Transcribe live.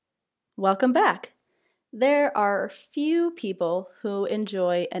Welcome back. There are few people who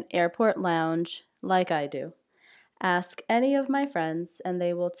enjoy an airport lounge like I do. Ask any of my friends, and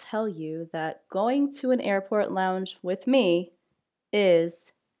they will tell you that going to an airport lounge with me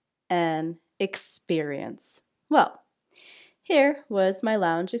is an experience. Well, here was my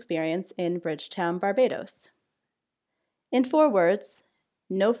lounge experience in Bridgetown, Barbados. In 4 words,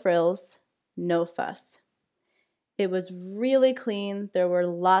 no frills, no fuss. It was really clean. There were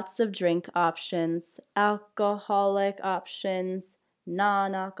lots of drink options, alcoholic options,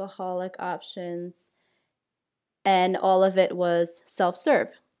 non alcoholic options, and all of it was self serve.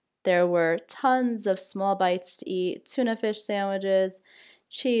 There were tons of small bites to eat, tuna fish sandwiches,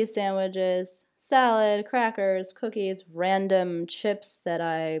 cheese sandwiches, salad, crackers, cookies, random chips that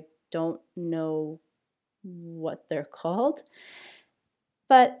I don't know what they're called.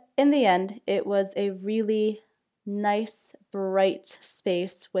 But in the end, it was a really nice, bright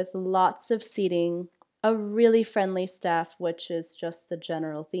space with lots of seating, a really friendly staff, which is just the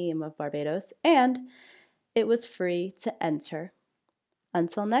general theme of Barbados, and it was free to enter.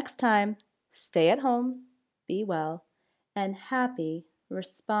 Until next time, stay at home, be well, and happy,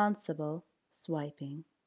 responsible swiping.